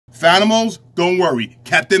Fanimals, don't worry.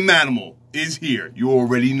 Captain Manamal is here. You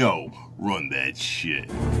already know. Run that shit.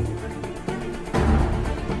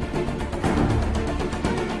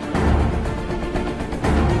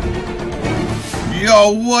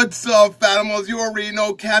 Yo, what's up, Fanimals? You already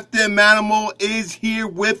know Captain Manamal is here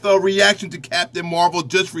with a reaction to Captain Marvel,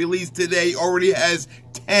 just released today. Already has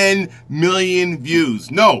 10 million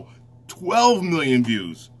views. No, 12 million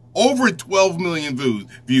views. Over 12 million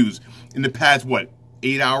views in the past, what,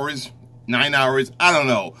 8 hours? 9 hours? I don't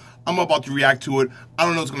know. I'm about to react to it. I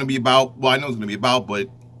don't know what it's going to be about. Well, I know what it's going to be about, but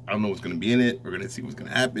I don't know what's going to be in it. We're going to see what's going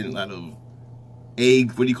to happen. A lot of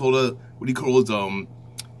eggs. What do you call those?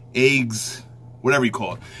 Eggs. Whatever you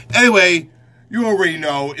call it. Anyway, you already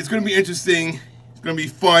know. It's going to be interesting. It's going to be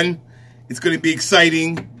fun. It's going to be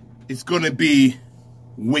exciting. It's going to be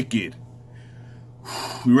wicked.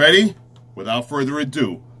 You ready? Without further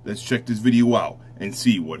ado, let's check this video out and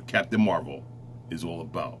see what Captain Marvel is all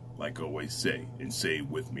about. Like I always say, and say it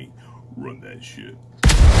with me, run that shit.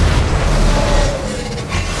 Damn.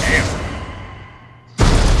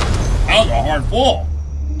 That was a hard fall.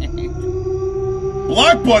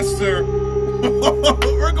 Blockbuster.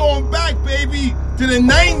 We're going back, baby, to the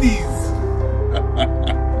 90s.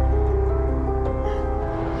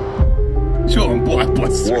 Show them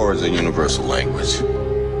Blockbuster. War is a universal language.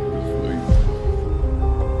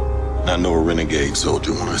 I know a renegade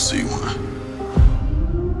soldier when I see one.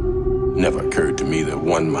 Never occurred to me that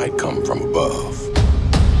one might come from above.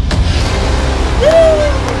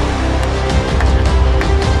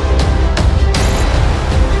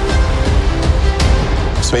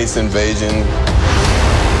 Space invasion,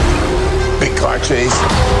 big car chase.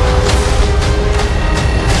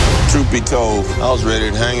 Truth be told, I was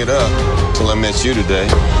ready to hang it up till I met you today.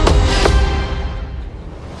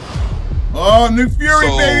 Oh, Nick Fury,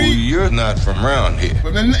 so baby! You're not from around here.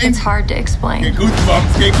 It's hard to explain. Get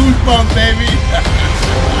goosebumps, baby!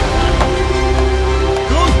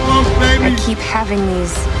 Goosebumps, baby! I keep having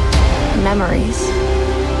these memories.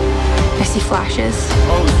 I see flashes.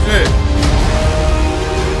 Oh, shit.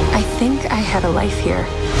 I think I had a life here.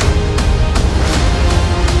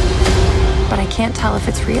 But I can't tell if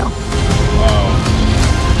it's real.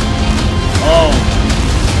 Oh.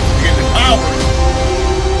 You get the power.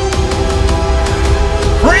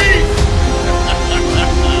 Free!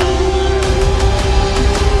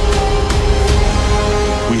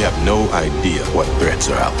 We have no idea what threats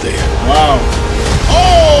are out there. Wow.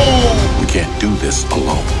 Oh! We can't do this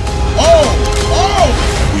alone. Oh!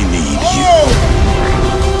 We need you.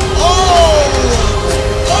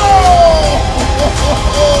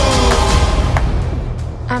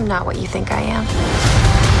 I'm not what you think I am.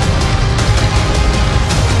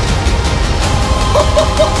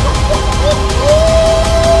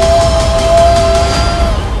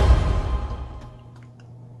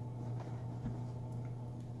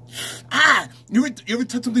 You ever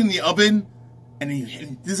touch something in the oven and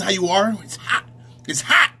this is how you are? It's hot. It's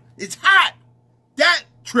hot. It's hot. That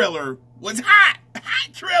trailer was hot.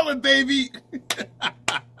 Hot trailer, baby.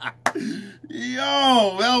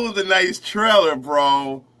 Yo, that was a nice trailer,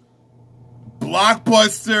 bro.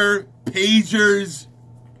 Blockbuster, pagers,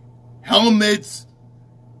 helmets,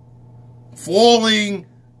 falling,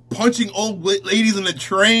 punching old ladies on the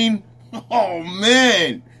train. Oh,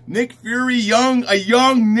 man. Nick Fury, a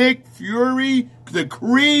young Nick Fury, the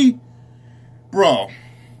Kree. Bro,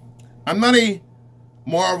 I'm not a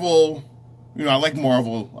Marvel, I like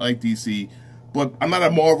Marvel, I like DC, but I'm not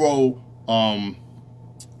a Marvel, I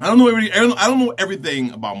don't know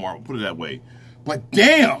everything about Marvel, put it that way. But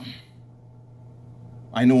damn,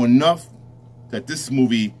 I know enough that this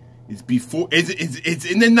movie is before, it's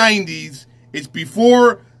in the 90s, it's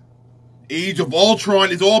before Age of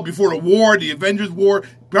Ultron, it's all before the war, the Avengers war.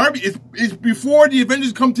 It's before the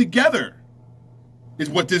Avengers come together, is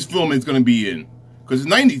what this film is going to be in. Because the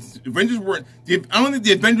 90s, Avengers weren't, I don't think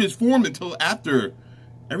the Avengers formed until after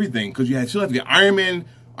everything. Because you still have the Iron Man.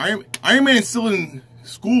 Iron Man is still in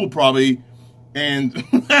school probably. And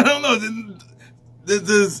I don't know,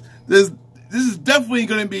 this is definitely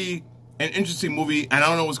going to be an interesting movie. And I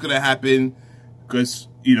don't know what's going to happen. Because,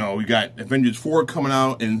 we got Avengers 4 coming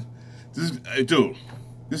out. And this is, dude,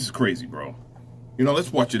 this is crazy, bro.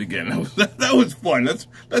 Let's watch it again. That was fun. Let's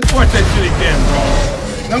watch that shit again, bro.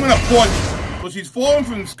 Now I'm gonna pause. So she's falling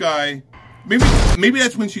from the sky. Maybe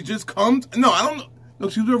that's when she just comes. No, I don't know. No,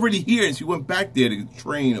 she was already here and she went back there to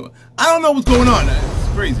train. I don't know what's going on. It's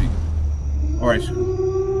crazy. All right,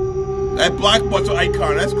 that Blockbuster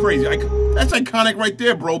icon. That's crazy. That's iconic right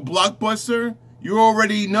there, bro. Blockbuster. You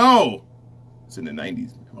already know. It's in the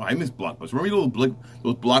 90s. Oh, I miss Blockbuster. Remember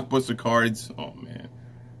those Blockbuster cards? Oh man.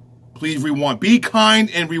 Please rewind. Be kind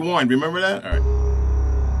and rewind. Remember that? All right.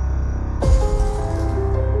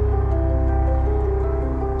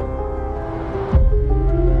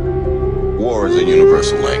 War is a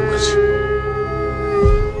universal language.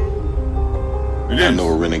 It is. I know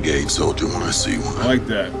a renegade soldier when I see one. I like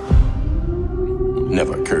that.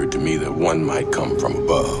 Never occurred to me that one might come from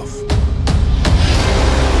above.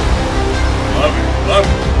 Love it. Love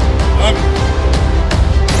it. Love it.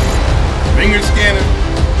 Finger scanning.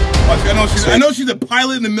 I know she's a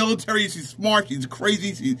pilot in the military. She's smart. She's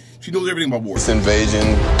crazy. She knows everything about war. This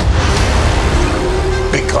invasion.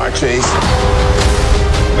 Big car chase.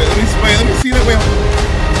 Wait, let me see that. Wait.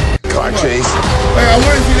 Car chase. Wait, I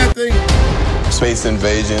want to see that thing. Space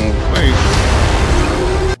invasion. Wait.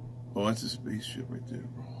 Oh, that's a spaceship right there,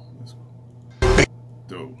 bro. That's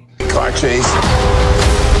dope. Car chase.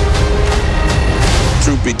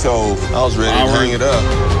 Truth be told, I was ready to hang it up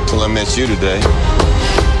till I met you today.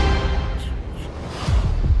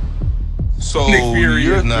 So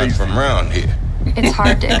you're not from around here. It's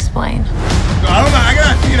hard to explain. No, I don't know. I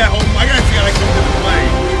gotta see that whole. I gotta see how that comes into play.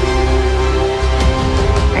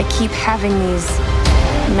 I keep having these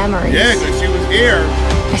memories. Yeah, because she was here.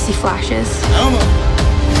 I see flashes. I don't know.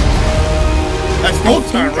 That's full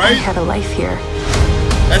time, right? I had a life here.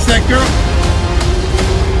 That's that girl.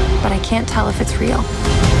 But I can't tell if it's real.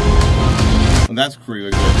 Well, that's crazy.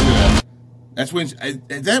 Look at that. That's when.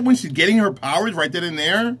 Is that when she's getting her powers right then and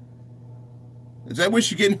there? Is that when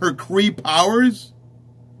she's getting her Kree powers?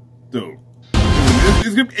 Dude.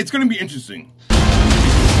 It's gonna be interesting. Look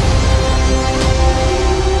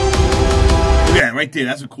at that right there.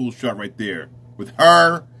 That's a cool shot right there. With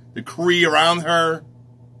her, the Kree around her.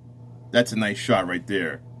 That's a nice shot right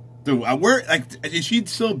there. Dude, where, like, is she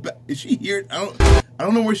still, is she here? I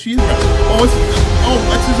don't know where she is. What's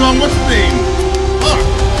his name? Fuck.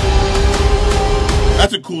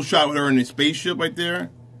 That's a cool shot with her in the spaceship right there.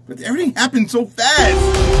 But everything happened so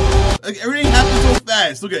fast. Like, everything happened so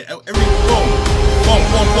fast. Look at it. Everything, boom. Boom,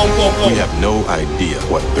 boom, boom, boom, boom. We have no idea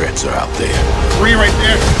what threats are out there. Three right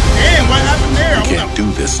there. Damn, what happened there? We can't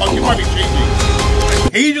do this alone. You might be changing.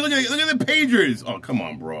 Pager, look at the pagers. Oh, come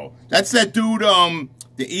on, bro. That's that dude,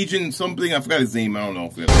 the agent something. I forgot his name. I don't know.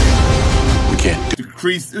 We can't.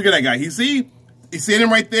 Look at that guy. He's standing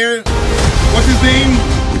right there. What's his name?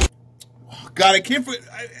 Oh, God, I can't. Dude,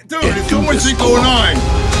 there's so much shit going on.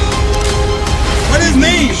 What's his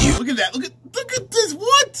name? Look at that. Look at this.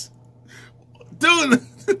 What? Dude,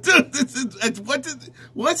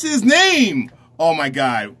 what's his name? Oh my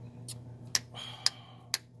God.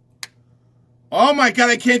 Oh my God,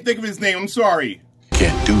 I can't think of his name. I'm sorry.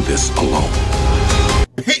 Can't do this alone.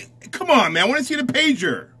 Come on, man. I want to see the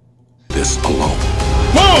pager. This alone.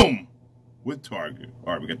 Boom! With target.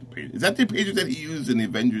 All right, we got the pager. Is that the pager that he used in the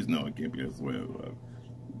Avengers? No, it can't be. That's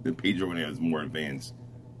the pager when it has more advanced.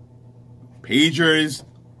 Pagers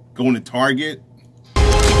going to target.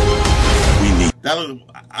 We need.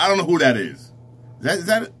 I don't know who that is. Is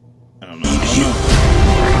that it? I don't know.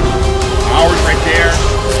 Hours right there.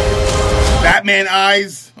 Batman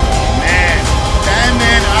eyes. Oh, man.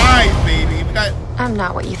 Batman eyes, baby. I'm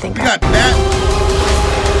not what you think. We got Bat.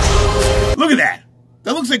 Look at that.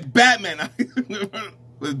 That looks like Batman.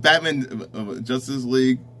 With Batman Justice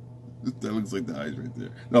League. That looks like the eyes right there.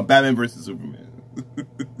 No, Batman versus Superman.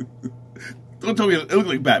 Don't tell me it looks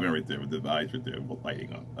like Batman right there with the eyes right there.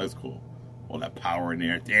 Lighting on. That's cool. All that power in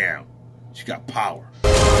there. Damn. She got power.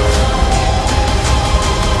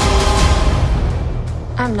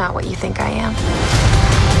 I'm not what you think I am.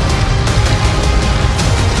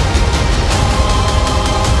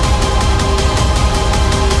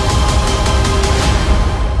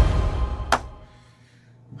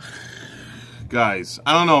 Guys,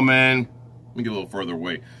 I don't know, man. Let me get a little further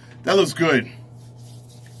away. That looks good.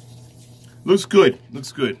 Looks good.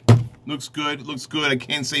 Looks good. Looks good. Looks good. I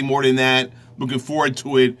can't say more than that. Looking forward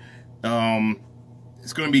to it.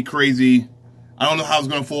 It's going to be crazy. I don't know how it's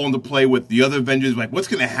going to fall into play with the other Avengers. Like, what's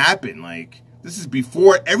going to happen? Like, this is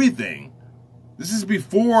before everything. This is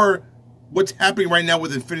before what's happening right now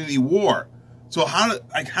with Infinity War. So I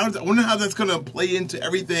wonder how that's going to play into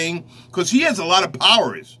everything. Because she has a lot of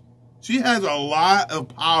powers. She has a lot of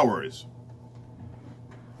powers.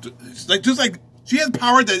 Just like she has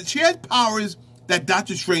powers that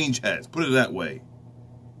Doctor Strange has. Put it that way,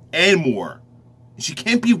 and more. She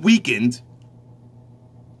can't be weakened.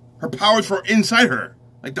 Her powers from inside her.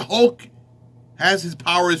 Like the Hulk has his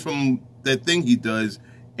powers from that thing he does,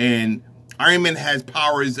 and Iron Man has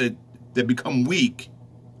powers that become weak.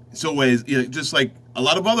 So as just like a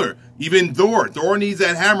lot of other, even Thor. Thor needs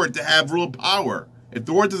that hammer to have real power. If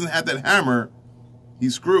Thor doesn't have that hammer,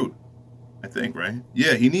 he's screwed. I think, right?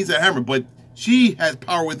 Yeah, he needs that hammer, but she has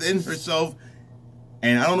power within herself,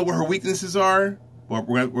 and I don't know what her weaknesses are, but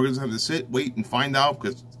we're gonna have to sit, wait, and find out,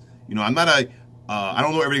 because, you know, I'm not a, I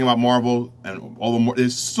don't know everything about Marvel, and all the more,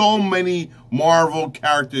 there's so many Marvel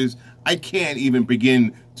characters, I can't even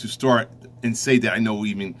begin to start and say that I know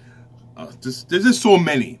even, there's just so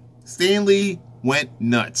many. Stan Lee went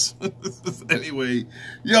nuts. Anyway,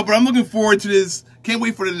 yeah, but I'm looking forward to this. Can't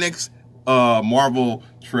wait for the next Marvel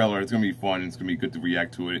trailer. It's gonna be fun. It's gonna be good to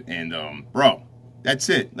react to it. And bro, that's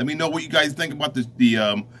it. Let me know what you guys think about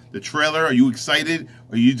the trailer. Are you excited?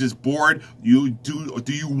 Are you just bored? Do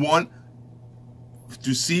you want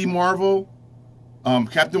to see Marvel?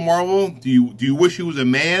 Captain Marvel? Do you wish he was a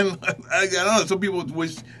man? I don't know. Some people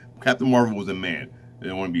wish Captain Marvel was a man. They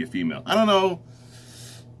don't want to be a female. I don't know.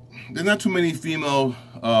 There's not too many female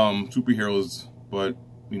superheroes, but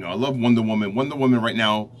you know, I love Wonder Woman. Wonder Woman right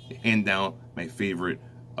now, hand down, my favorite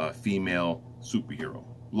female superhero.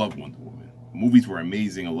 Love Wonder Woman. Movies were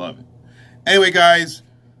amazing. I love it. Anyway, guys,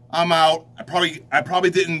 I'm out. I probably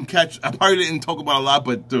didn't talk about a lot,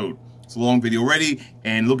 but dude, it's a long video already,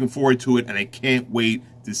 and looking forward to it, and I can't wait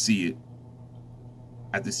to see it.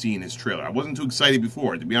 After seeing this trailer, I wasn't too excited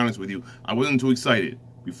before. To be honest with you, I wasn't too excited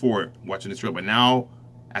before watching this trailer, but now,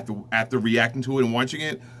 after reacting to it and watching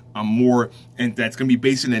it, I'm more, and that's gonna be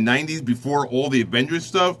based in the 90s before all the Avengers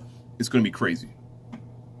stuff. It's gonna be crazy.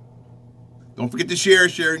 Don't forget to share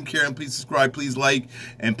and care, and please subscribe, please like,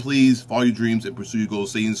 and please follow your dreams and pursue your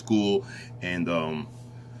goals. Stay in school, and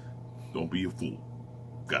don't be a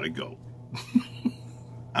fool. Gotta go.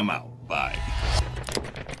 I'm out. Bye.